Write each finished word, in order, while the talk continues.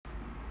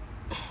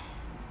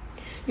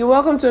You're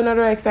welcome to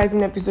another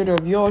exciting episode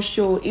of your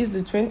show. It's the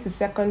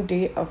 22nd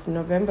day of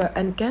November,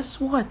 and guess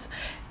what?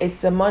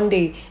 It's a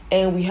Monday,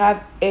 and we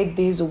have 8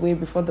 days away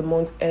before the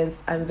month ends,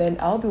 and then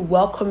I'll be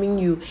welcoming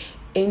you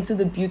into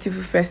the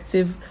beautiful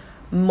festive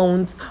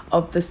month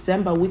of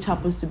December, which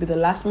happens to be the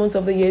last month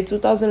of the year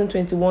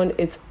 2021.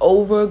 It's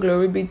over.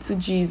 Glory be to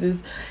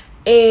Jesus.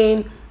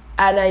 And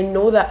I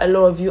know that a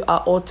lot of you are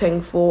all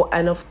thankful,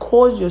 and of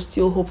course you're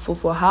still hopeful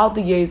for how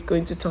the year is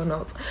going to turn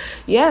out.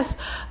 Yes,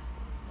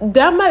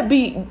 there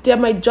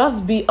might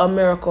just be a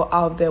miracle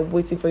out there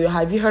waiting for you.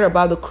 Have you heard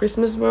about the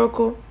Christmas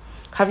miracle?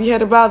 Have you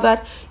heard about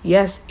that?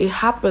 Yes, it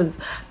happens,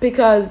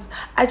 because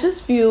I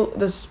just feel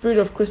the spirit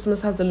of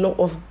Christmas has a lot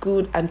of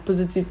good and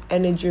positive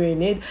energy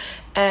in it.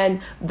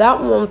 And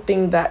that one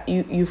thing that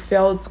you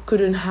felt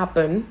couldn't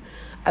happen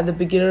at the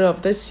beginning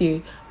of this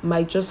year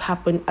might just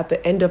happen at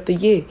the end of the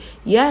year.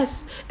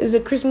 Yes, it's a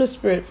Christmas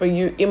spirit for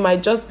you. It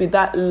might just be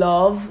that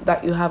love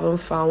that you haven't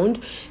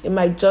found. It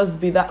might just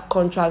be that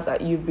contract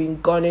that you've been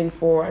gunning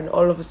for, and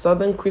all of a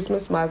sudden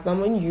Christmas smiles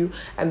down on you,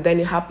 and then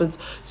it happens.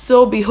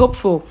 So be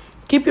hopeful.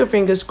 Keep your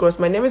fingers crossed.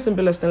 My name is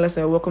Simbila Stanless,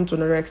 and welcome to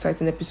another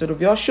exciting episode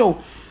of your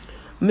show.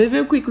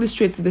 Moving quickly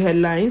straight to the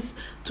headlines.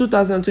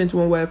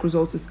 2021 WAEC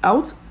results is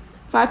out.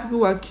 5 people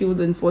were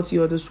killed and 40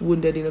 others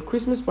wounded in a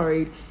Christmas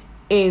parade,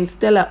 and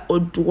Stella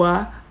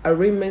Odua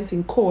arraignment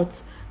in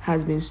court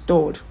has been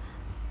stalled.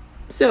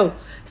 So,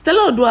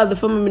 Stella Odua, the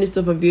former Minister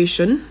of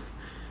Aviation,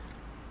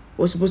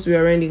 was supposed to be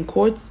arraigned in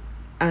court,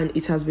 and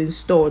it has been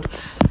stalled.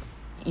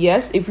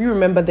 Yes, if you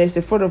remember, there's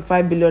a fraud of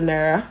 5 billion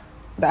naira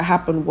that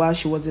happened while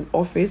she was in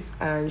office,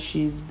 and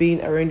she's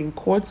being arraigned in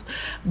court.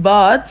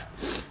 But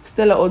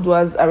Stella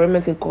Odua's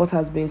arraignment in court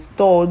has been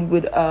stalled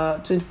with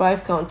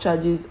 25 count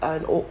charges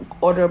and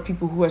other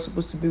people who were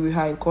supposed to be with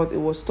her in court. It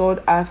was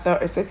stalled after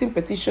a certain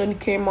petition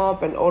came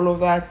up and all of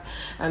that,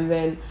 and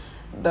then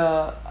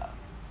the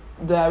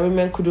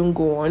arraignment couldn't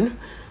go on.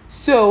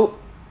 So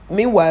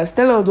meanwhile,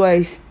 Stella Odua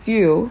is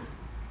still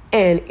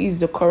and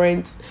is the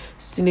current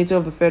senator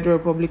of the Federal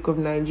Republic of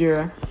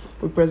Nigeria,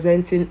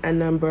 representing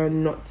Anambra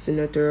North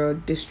Senatorial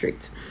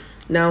District.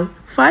 Now,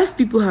 5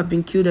 people have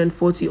been killed and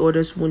 40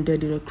 others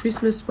wounded in a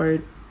Christmas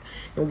parade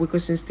in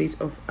Wisconsin State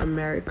of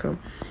America.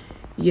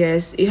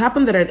 Yes, it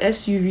happened that an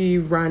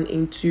SUV broke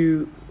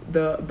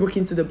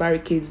into the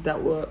barricades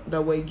that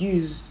were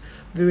used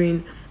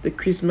during the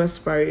Christmas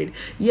parade.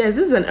 Yes,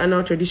 this is an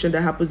annual tradition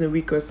that happens in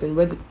Wisconsin,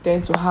 where they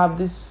tend to have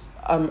this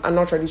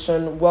annual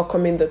tradition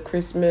welcoming the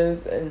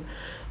Christmas and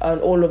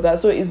all of that.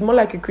 So it's more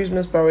like a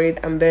Christmas parade,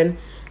 and then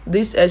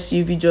this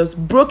SUV just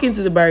broke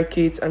into the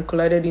barricades and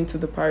collided into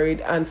the parade,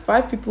 and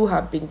 5 people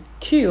have been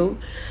killed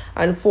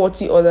and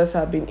 40 others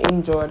have been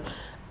injured.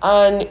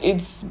 And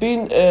it's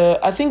been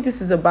I think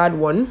this is a bad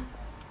one.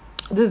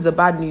 This is a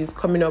bad news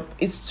coming up.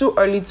 It's too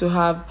early to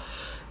have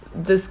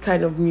this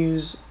kind of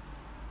news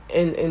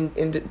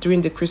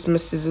during the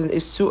Christmas season.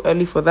 It's too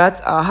early for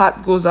that. Our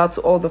heart goes out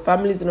to all the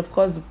families, and of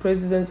course the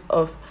president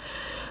of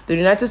the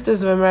United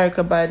States of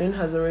America, Biden,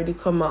 has already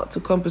come out to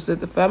compensate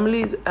the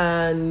families,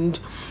 and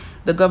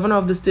the governor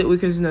of the state,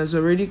 Wisconsin, has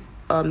already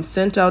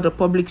sent out a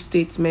public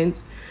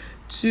statement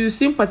to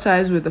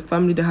sympathize with the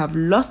family that have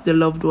lost their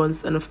loved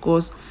ones, and of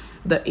course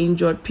the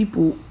injured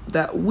people,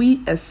 that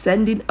we are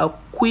sending a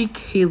quick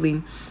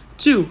healing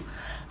to.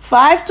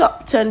 5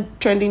 top 10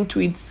 trending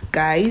tweets,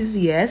 guys.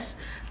 Yes,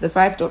 the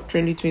 5 top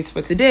trending tweets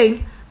for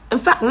today. In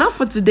fact, not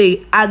for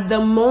today, at the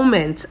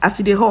moment, as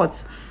it is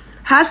hot.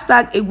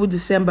 Hashtag Ego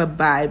December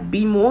by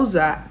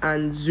Bimoza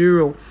and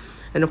Zero.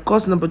 And of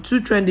course, number 2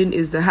 trending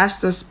is the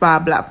hashtag Spa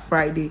Black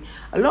Friday.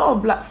 A lot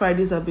of Black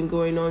Fridays have been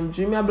going on.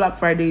 Jumia Black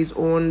Friday is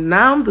on.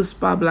 Now the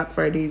Spa Black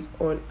Friday is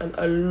on. And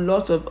a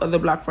lot of other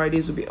Black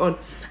Fridays will be on.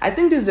 I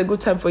think this is a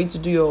good time for you to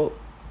do your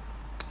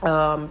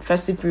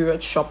festive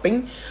period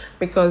shopping,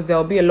 because there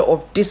will be a lot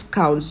of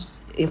discounts.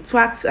 In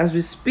fact, as we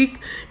speak,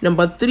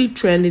 number 3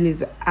 trending is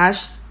the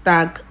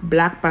hashtag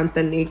Black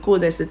Panther Neko.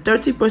 There's a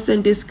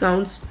 30%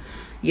 discount.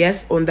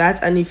 Yes, on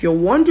that. And if you're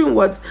wondering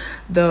what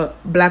the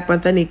Black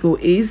Panther Neko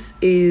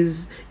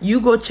is you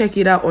go check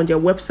it out on their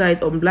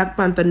website on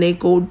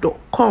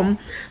blackpantherneko.com.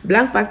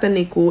 Black Panther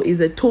Neko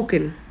is a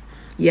token.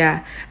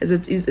 Yeah,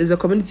 is a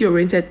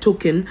community-oriented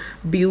token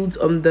built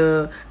on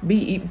the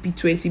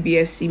BEP20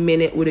 BSC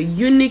minute with a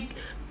unique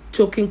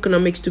token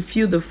economics to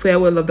fuel the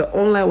farewell of the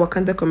online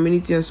Wakanda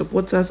community and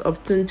supporters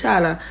of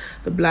T'Challa,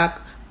 the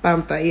Black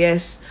Panther.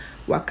 Yes,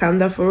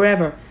 Wakanda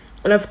forever.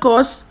 And of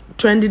course,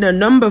 trending at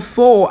number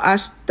 4,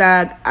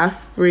 hashtag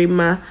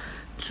Afrima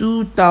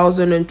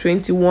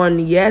 2021.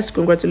 Yes,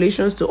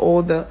 congratulations to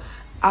all the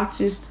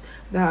artists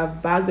that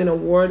have bagged an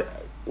award.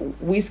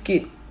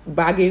 Wizkid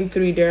bagging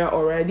 3 there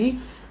already.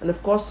 And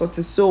of course,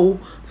 Sauti Sol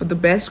for the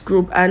best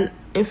group. And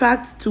in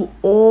fact, to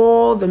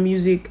all the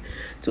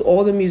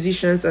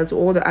musicians and to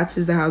all the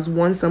artists that has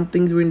won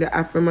something during the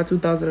Afrima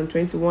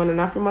 2021. And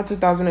Afrima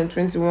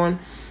 2021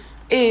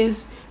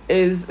 is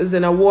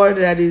an award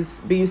that is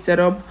being set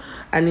up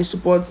and is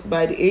supported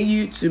by the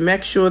AU to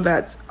make sure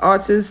that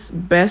artists'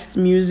 best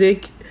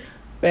music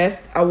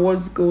best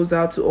awards goes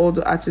out to all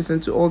the artists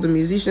and to all the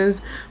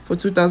musicians for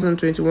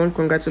 2021.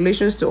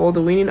 Congratulations to all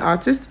the winning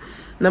artists.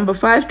 Number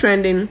 5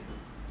 trending,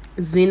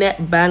 Zenith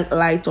Bank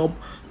Light Up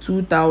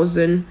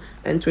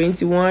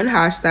 2021.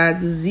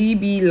 Hashtag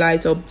ZB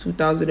Light Up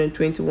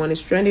 2021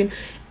 is trending.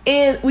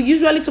 And we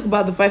usually talk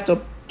about the 5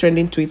 top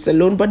trending tweets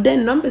alone, but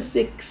then number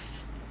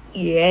 6,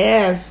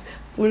 yes,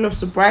 full of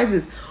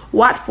surprises.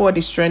 Watford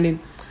is trending.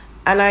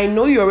 And I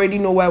know you already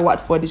know why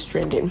Watford is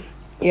trending.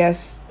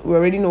 Yes, we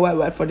already know why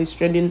Watford is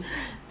trending.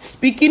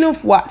 Speaking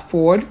of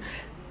Watford,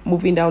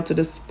 moving down to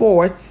the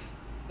sports,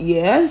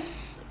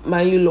 yes,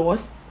 Man U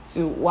lost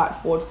to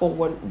Watford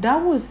 4-1.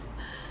 That was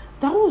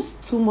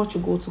too much a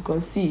goal to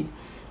concede.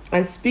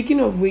 And speaking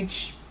of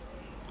which,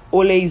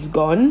 Ole is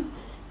gone,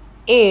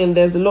 and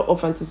there's a lot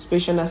of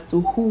anticipation as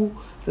to who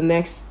the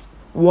next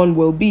one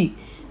will be.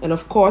 And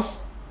of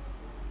course,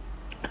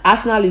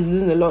 Arsenal is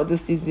losing a lot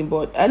this season,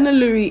 but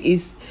Elneny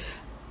is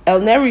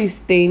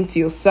staying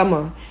till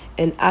summer,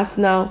 and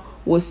Arsenal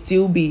will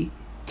still be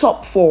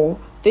top 4.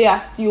 They are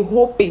still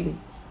hoping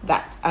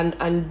that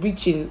and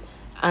reaching,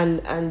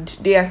 and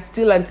they are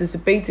still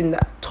anticipating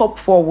that top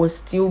 4 will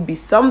still be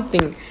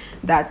something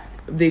that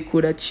they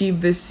could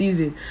achieve this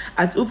season.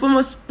 At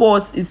Ufoma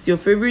Sports is your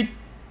favorite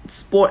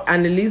sport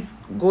analyst.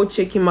 Go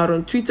check him out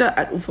on Twitter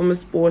at Ufoma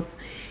Sports,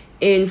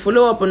 and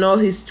follow up on all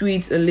his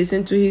tweets and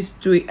listen to his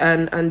tweet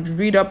and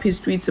read up his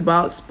tweets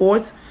about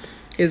sports.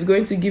 He's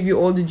going to give you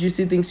all the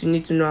juicy things you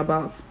need to know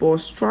about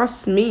sports.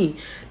 Trust me.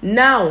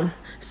 Now,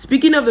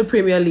 speaking of the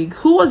Premier League,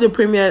 who was your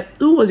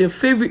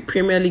favorite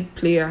Premier League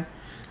player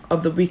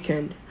of the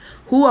weekend?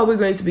 Who are we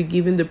going to be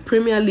giving the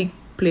Premier League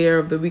player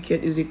of the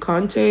weekend? Is it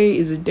Conte?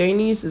 Is it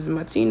Dennis? Is it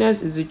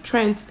Martinez? Is it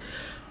Trent?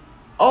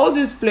 All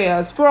these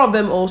players, 4 of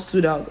them all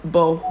stood out.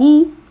 But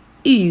who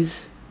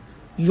is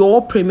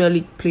your Premier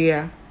League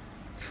player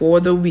for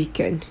the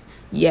weekend?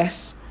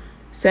 Yes.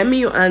 Send me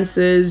your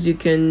answers. You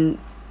can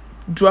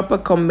drop a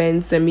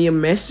comment, send me a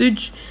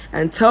message,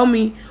 and tell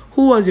me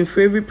who was your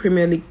favorite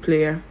Premier League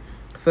player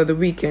for the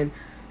weekend.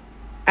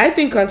 I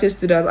think Conte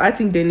stood out. I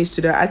think Dennis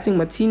stood out. I think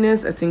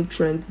Martinez. I think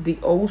Trent. They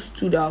all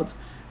stood out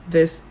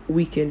this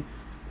weekend.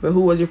 But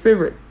who was your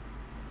favorite?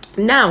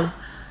 Now,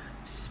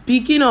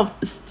 speaking of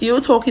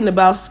still talking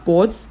about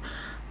sports,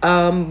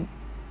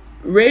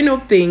 Reino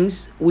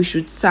thinks we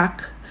should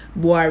sack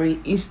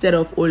Buhari instead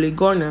of Ole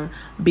Gunnar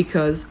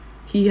because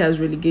he has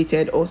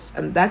relegated us,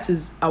 and that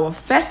is our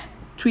first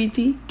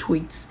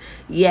tweets.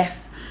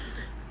 Yes,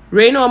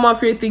 Reino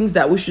Amakre thinks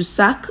that we should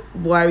sack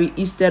Buhari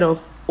instead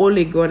of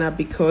Ole Gunnar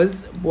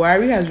because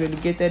Buhari has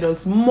relegated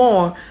us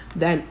more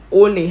than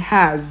Ole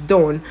has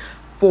done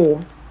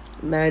for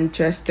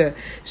Manchester.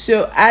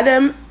 So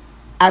Adam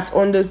at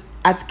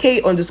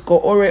K_Ore_Y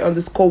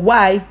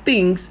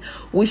thinks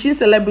wishing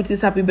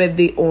celebrities happy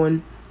birthday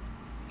on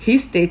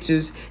his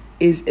status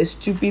is a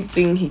stupid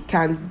thing he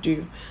can't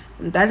do.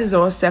 And that is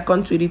our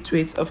second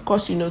tweets. Of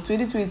course,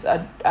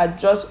 tweets are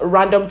just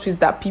random tweets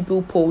that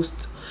people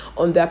post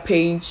on their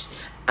page,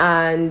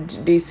 and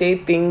they say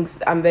things,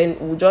 and then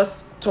we'll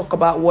just talk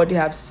about what they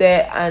have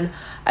said and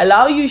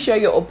allow you share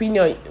your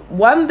opinion.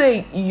 One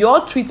day,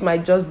 your tweet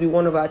might just be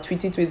one of our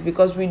tweets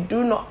because we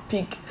do not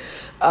pick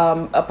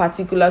a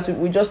particular tweet.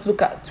 We just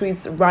look at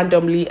tweets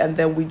randomly, and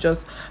then we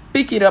just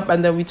pick it up,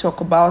 and then we talk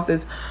about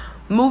it.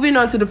 Moving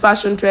on to the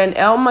fashion trend,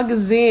 Elle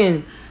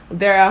Magazine.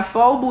 There are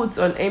fall boots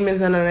on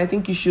Amazon, and I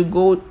think you should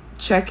go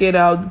check it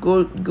out.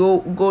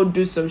 Go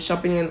do some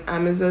shopping on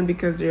Amazon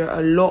because there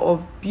are a lot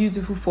of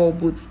beautiful fall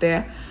boots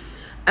there.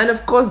 And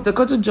of course,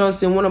 Dakota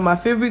Johnson, one of my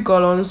favorite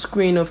girl on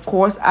screen, of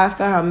course,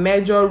 after her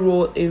major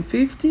role in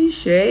 50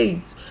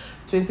 Shades,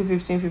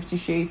 2015 50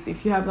 Shades.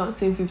 If you have not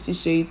seen 50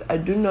 Shades, I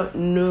do not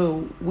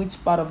know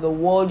which part of the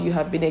world you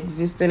have been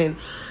existing in.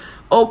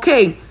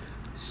 Okay,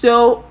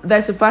 so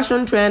there's a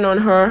fashion trend on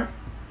her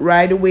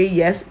right away.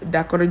 Yes,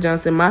 Dakota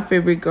Johnson, my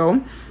favorite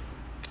girl.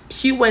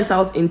 She went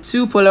out in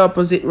 2 polar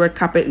opposite red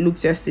carpet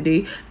looks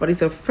yesterday, but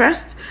it's a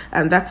first,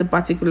 and that's a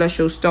particular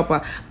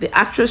showstopper. The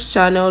actress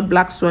channeled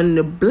Black Swan in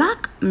a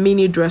black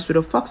mini dress with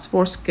a Fox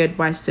 4 skirt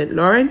by St.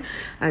 Laurent,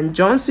 and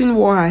Johnson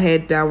wore her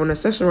head down and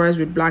accessorized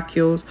with black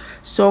heels,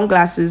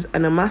 sunglasses,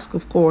 and a mask,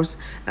 of course,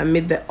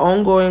 amid the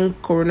ongoing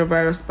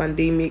coronavirus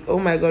pandemic. Oh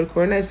my God,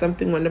 corona is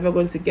something we're never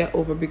going to get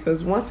over,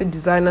 because once a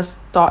designer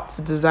starts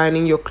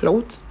designing your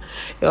clothes,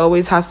 it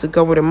always has to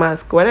come with a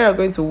mask, whether you're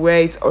going to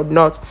wear it or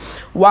not.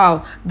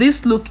 Wow,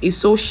 this look is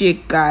so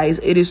chic, guys.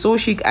 It is so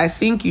chic. I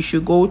think you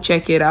should go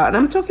check it out. And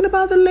I'm talking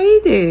about the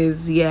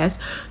ladies. Yes,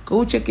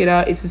 go check it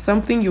out. It's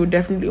something you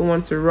definitely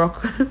want to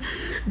rock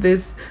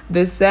this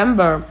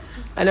December.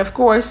 And of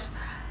course,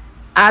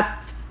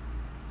 at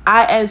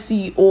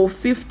INCO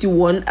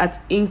 51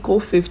 at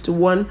INCO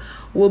 51,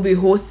 we'll be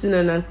hosting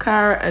an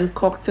Ankara and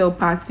cocktail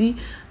party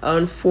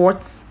on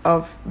 4th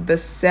of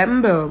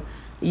December.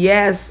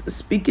 Yes,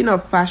 speaking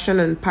of fashion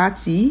and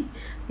party,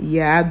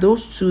 yeah,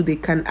 those two, they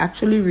can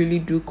actually really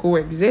do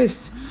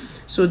coexist.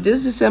 So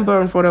this December,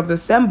 on 4th of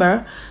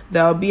December,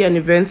 there will be an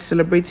event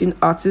celebrating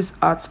artists,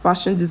 arts,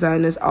 fashion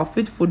designers,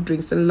 outfit, food,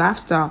 drinks, and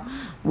lifestyle.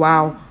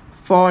 Wow,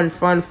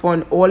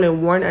 fun all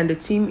in one, and the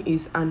team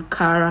is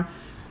Ankara.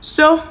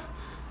 So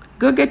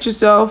go get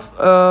yourself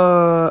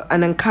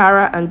an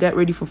Ankara and get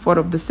ready for 4th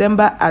of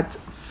December at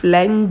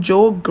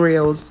Flenjo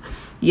Grills.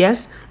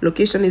 Yes,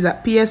 location is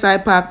at PSI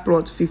Park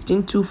Plot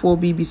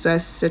 1524B beside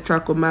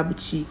Setra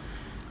Komabuchi,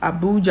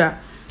 Abuja.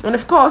 And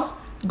of course,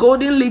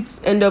 Golden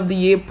Leeds end of the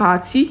year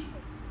party.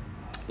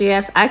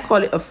 Yes, I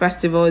call it a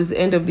festival. It's the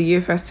end of the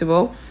year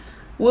festival.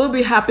 Will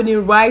be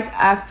happening right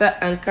after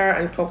Ankara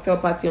and cocktail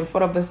party on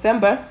 4th of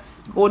December.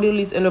 Golden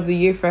Leeds end of the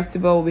year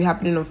festival will be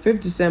happening on 5th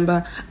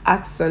December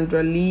at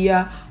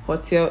Sandralia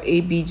Hotel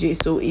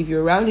ABJ. So if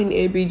you're around in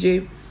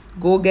ABJ,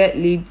 go get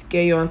Leeds,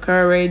 get your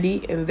Ankara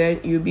ready, and then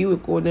you'll be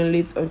with Golden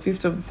Leeds on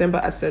 5th of December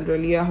at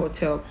Sandralia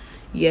Hotel.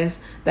 Yes,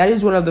 that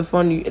is one of the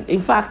fun.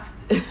 In fact,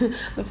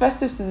 the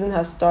festive season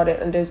has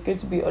started, and there's going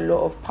to be a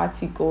lot of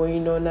party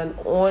going on and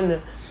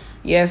on.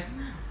 Yes.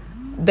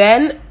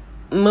 Then,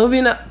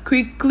 moving up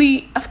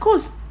quickly, of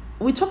course,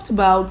 we talked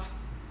about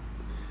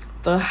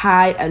the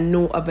high and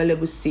no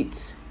available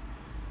seats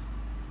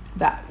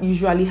that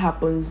usually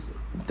happens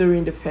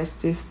during the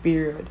festive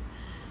period.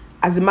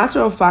 As a matter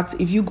of fact,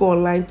 if you go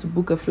online to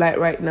book a flight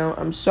right now,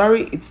 I'm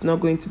sorry, it's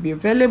not going to be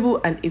available.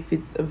 And if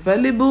it's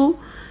available,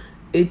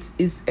 it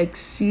is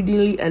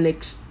exceedingly and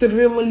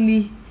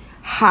extremely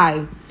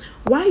high.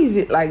 Why is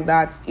it like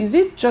that? Is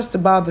it just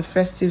about the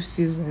festive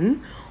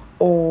season,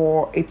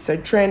 or it's a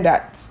trend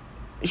that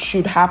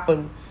should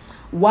happen?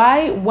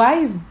 Why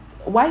is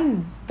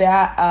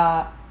there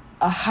a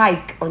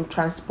hike on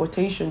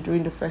transportation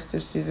during the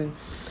festive season?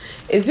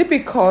 Is it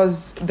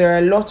because there are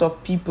a lot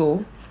of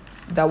people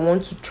that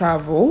want to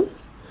travel,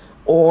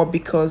 or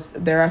because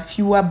there are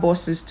fewer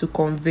buses to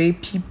convey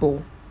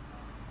people?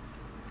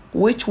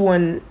 Which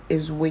one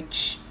is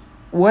which?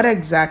 What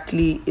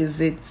exactly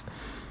is it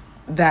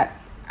that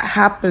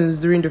happens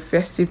during the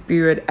festive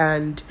period?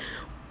 And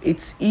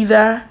it's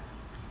either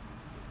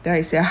there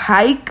is a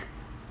hike,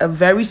 a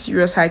very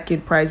serious hike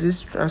in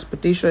prices.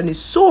 Transportation is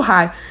so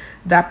high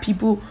that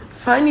people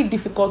find it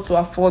difficult to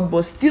afford,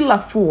 but still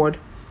afford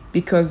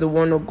because they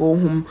want to go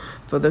home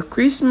for the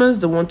Christmas.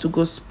 They want to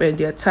go spend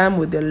their time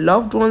with their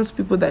loved ones,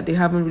 people that they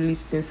haven't really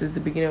seen since the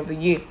beginning of the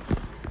year.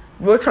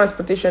 Road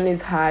transportation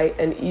is high,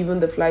 and even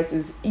the flight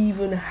is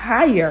even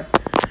higher.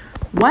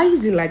 Why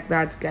is it like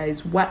that,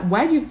 guys?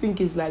 Why do you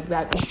think it's like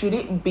that? Should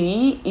it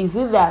be? Is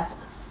it that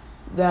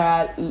there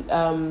are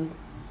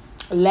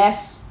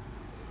less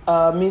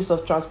means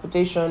of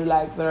transportation,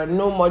 like there are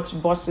no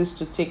much buses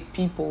to take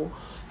people,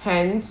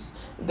 hence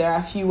there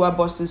are fewer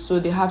buses, so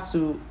they have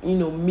to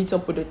meet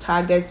up with the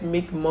target,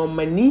 make more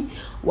money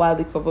while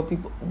they cover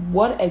people?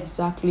 What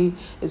exactly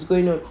is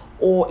going on?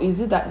 Or is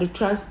it that the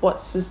transport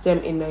system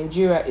in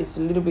Nigeria is a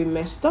little bit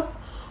messed up?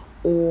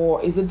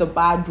 Or is it the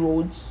bad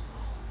roads?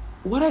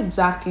 What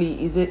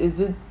exactly is it? Is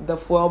it the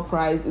fuel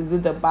price? Is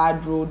it the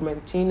bad road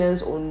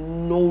maintenance, or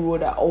no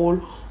road at all?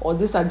 Or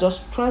these are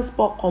just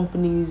transport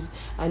companies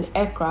and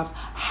aircraft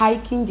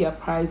hiking their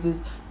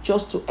prices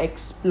just to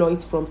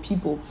exploit from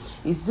people?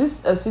 Is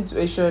this a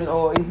situation,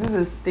 or is this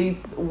a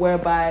state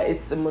whereby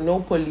it's a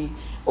monopoly?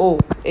 Oh,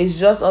 it's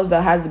just us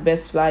that has the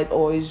best flight,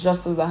 or it's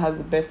just us that has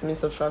the best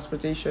means of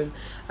transportation,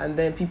 and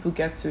then people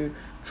get to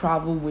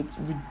travel with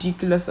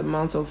ridiculous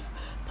amounts of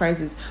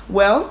prices?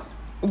 Well,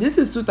 this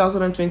is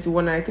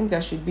 2021, and I think there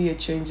should be a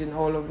change in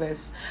all of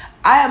this.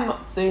 I am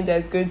not saying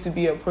there's going to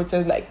be a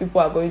protest, like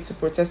people are going to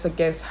protest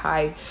against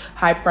high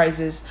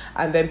prices,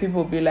 and then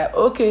people will be like,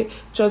 okay,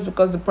 just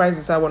because the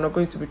prices are, we're not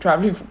going to be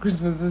traveling for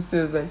Christmas this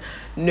season.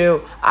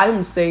 No,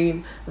 I'm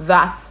saying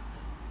that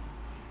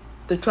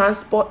the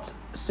transport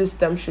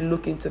system should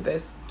look into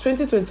this.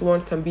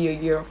 2021 can be a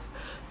year of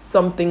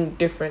something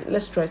different.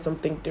 Let's try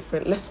something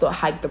different. Let's not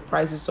hike the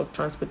prices of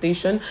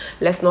transportation.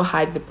 Let's not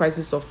hike the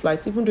prices of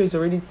flights, even though it's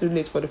already too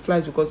late for the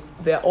flights because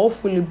they're all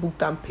fully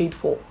booked and paid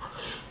for.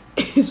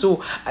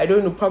 So I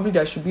don't know, probably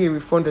there should be a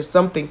refund or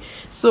something.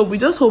 So we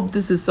just hope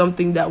this is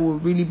something that will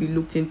really be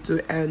looked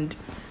into, and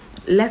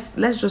let's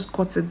just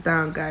cut it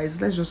down, guys.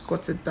 Let's just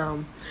cut it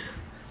down.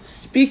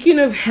 Speaking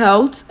of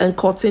health and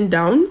cutting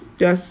down,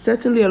 there are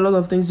certainly a lot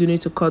of things you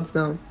need to cut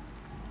down.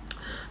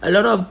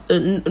 Cut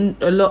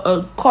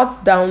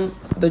down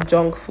the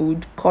junk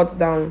food, cut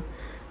down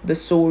the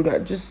soda,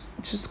 just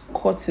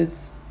cut it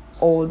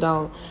all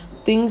down.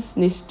 Things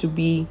needs to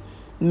be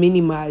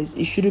minimized.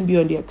 It shouldn't be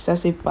on the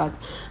excessive part.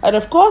 And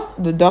of course,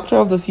 the doctor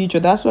of the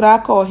future, that's what I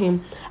call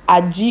him,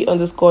 at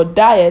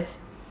G_diet,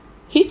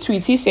 he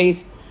tweets, he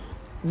says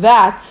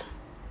that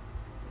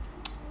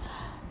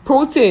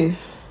protein.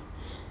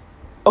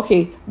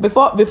 Okay,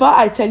 before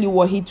I tell you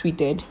what he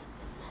tweeted,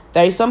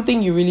 there is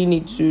something you really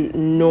need to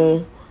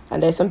know,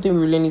 and there's something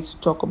we really need to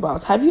talk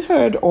about. Have you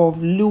heard of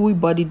Lewy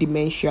body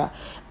dementia,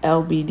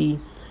 LBD?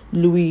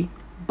 Lewy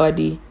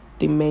body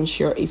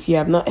dementia. If you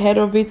have not heard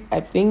of it, I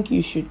think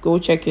you should go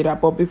check it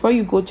out. But before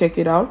you go check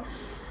it out,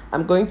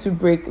 I'm going to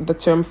break the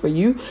term for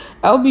you.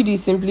 LBD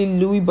is simply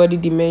Lewy body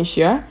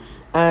dementia,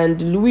 and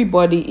Lewy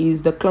body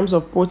is the clumps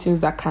of proteins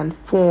that can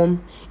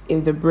form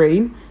in the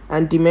brain,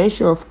 and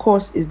dementia, of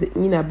course, is the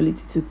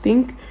inability to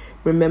think,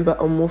 remember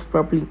or move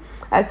properly.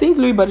 I think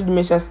Lewy body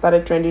dementia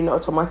started trending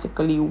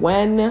automatically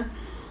when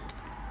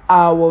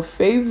our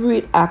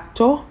favorite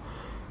actor,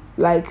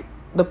 like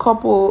the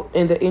couple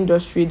in the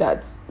industry,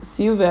 that's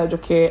Sylvia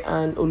Ajoke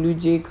and Olu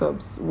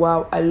Jacobs.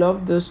 Wow, I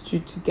love those two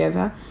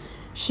together.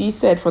 She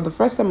said for the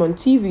first time on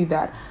TV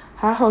that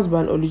her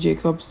husband Olu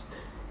Jacobs'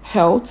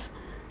 health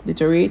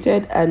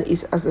deteriorated and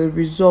is as a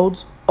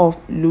result of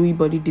Lewy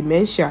body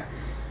dementia.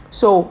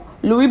 So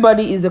Lewy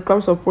body is the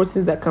clumps of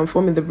proteins that can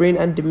form in the brain,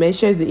 and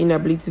dementia is the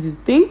inability to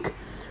think,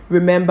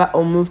 remember,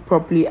 or move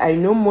properly. I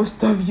know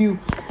most of you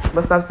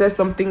must have said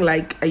something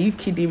like, are you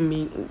kidding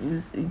me?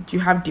 Do you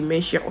have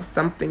dementia or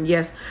something?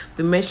 Yes,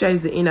 dementia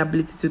is the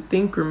inability to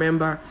think,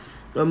 remember,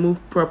 or move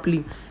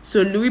properly.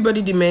 So Lewy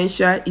body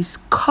dementia is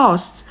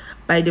caused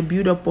by the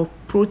buildup of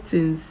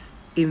proteins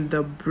in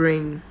the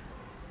brain.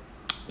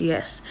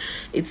 Yes,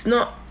 it's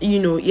not,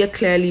 yet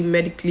clearly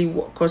medically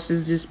what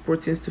causes these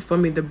proteins to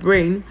form in the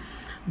brain,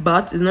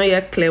 but it's not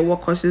yet clear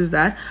what causes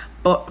that.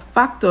 But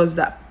factors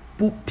that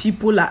put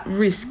people at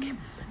risk.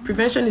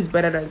 Prevention is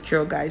better than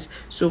cure, guys.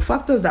 So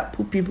factors that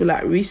put people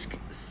at risk,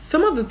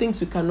 some of the things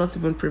we cannot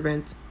even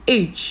prevent: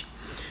 age,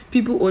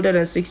 people older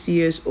than 60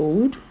 years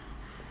old;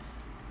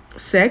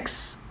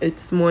 sex,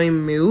 it's more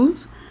in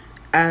males;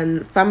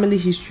 and family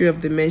history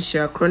of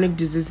dementia, chronic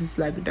diseases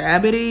like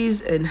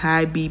diabetes and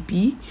high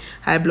BP,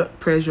 high blood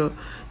pressure.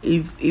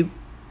 If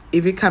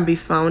it can be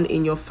found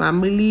in your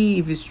family,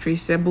 if it's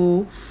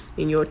traceable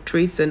in your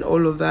traits and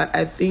all of that,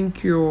 I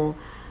think you're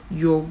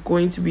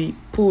going to be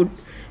put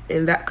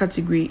in that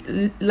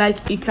category.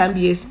 Like, it can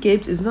be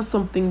escaped. It's not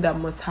something that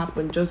must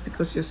happen just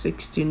because you're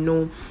 60.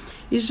 No,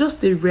 it's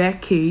just a rare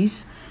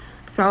case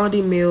found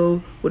in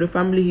male with a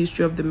family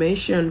history of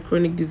dementia and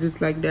chronic disease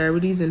like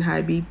diabetes and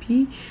high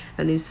BP,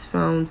 and is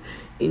found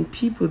in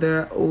people that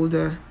are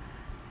older,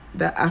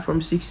 that are from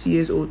 60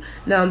 years old.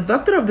 Now,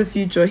 Doctor of the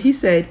Future, he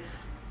said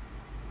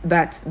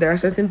that there are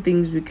certain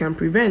things we can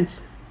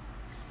prevent.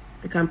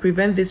 We can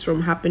prevent this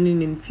from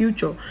happening in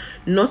future.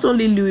 Not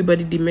only Lewy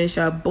body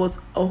dementia, but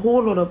a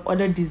whole lot of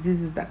other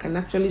diseases that can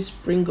actually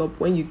spring up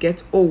when you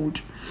get old.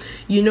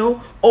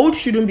 Old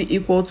shouldn't be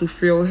equal to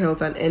frail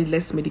health and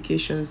endless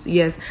medications.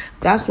 Yes,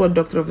 that's what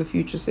Doctor of the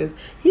Future says.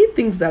 He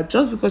thinks that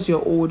just because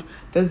you're old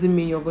doesn't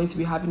mean you're going to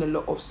be having a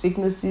lot of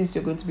sicknesses,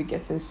 you're going to be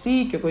getting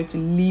sick, you're going to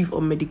live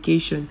on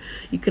medication.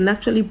 You can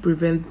actually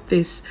prevent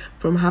this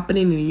from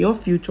happening in your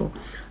future.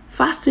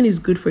 Fasting is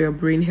good for your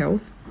brain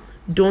health.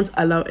 Don't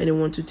allow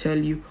anyone to tell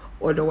you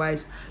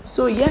otherwise.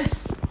 So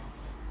yes,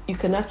 you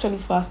can actually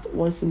fast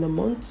once in a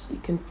month. You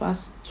can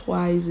fast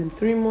twice in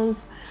 3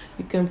 months.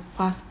 You can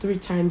fast 3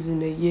 times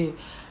in a year.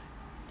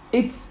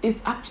 It's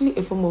actually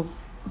a form of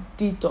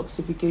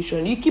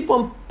detoxification. You keep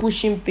on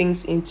pushing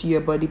things into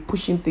your body,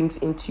 pushing things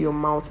into your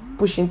mouth,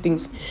 pushing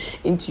things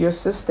into your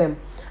system.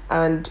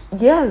 And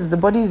yes, the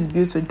body is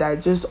built to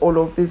digest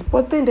all of this,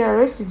 but then there are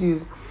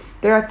residues.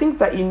 There are things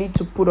that you need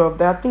to put off.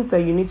 There are things that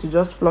you need to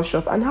just flush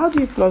off. And how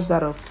do you flush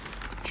that off?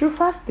 Through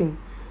fasting.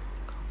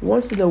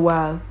 Once in a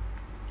while,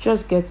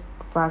 just get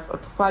fast.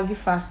 Autophagy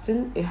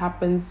fasting. It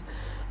happens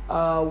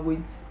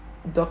with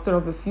Doctor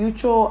of the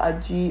Future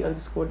at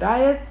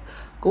G_diets.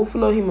 Go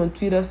follow him on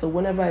Twitter. So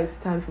whenever it's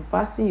time for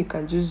fasting, you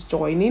can just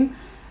join in.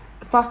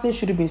 Fasting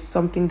shouldn't be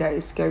something that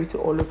is scary to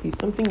all of you.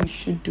 Something you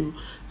should do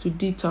to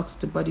detox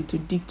the body, to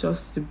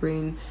detox the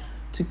brain,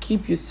 to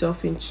keep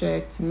yourself in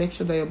check, to make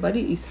sure that your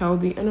body is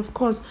healthy. And of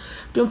course,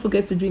 don't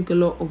forget to drink a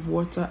lot of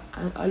water,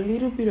 and a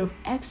little bit of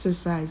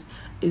exercise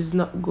is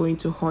not going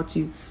to hurt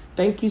you.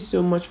 Thank you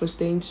so much for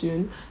staying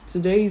tuned.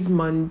 Today is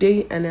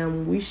Monday, and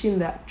I'm wishing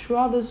that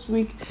throughout this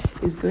week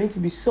is going to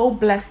be so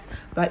blessed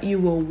that you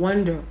will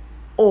wonder,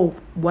 oh,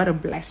 what a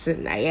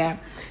blessing I am.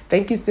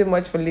 Thank you so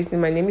much for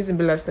listening. My name is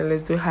Ibila, and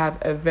let's do have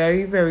a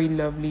very, very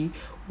lovely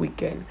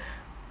weekend.